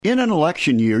In an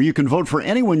election year, you can vote for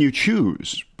anyone you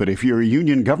choose. But if you're a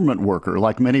union government worker,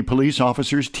 like many police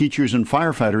officers, teachers, and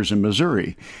firefighters in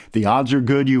Missouri, the odds are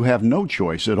good you have no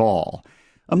choice at all.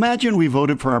 Imagine we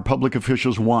voted for our public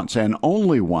officials once and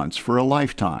only once for a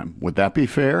lifetime. Would that be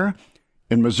fair?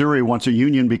 In Missouri, once a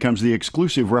union becomes the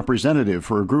exclusive representative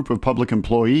for a group of public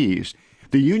employees,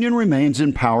 the union remains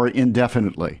in power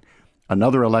indefinitely.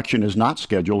 Another election is not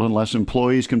scheduled unless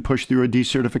employees can push through a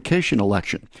decertification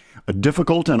election, a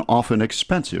difficult and often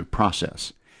expensive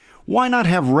process. Why not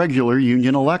have regular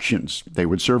union elections? They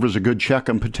would serve as a good check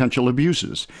on potential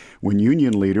abuses, when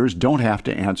union leaders don't have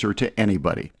to answer to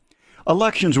anybody.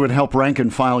 Elections would help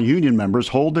rank-and-file union members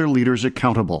hold their leaders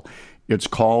accountable. It's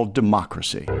called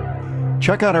democracy.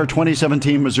 Check out our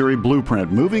 2017 Missouri Blueprint,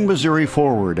 Moving Missouri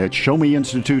Forward, at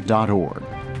showmeinstitute.org.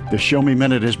 The Show Me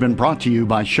Minute has been brought to you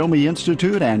by Show Me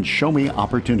Institute and Show Me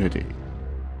Opportunity.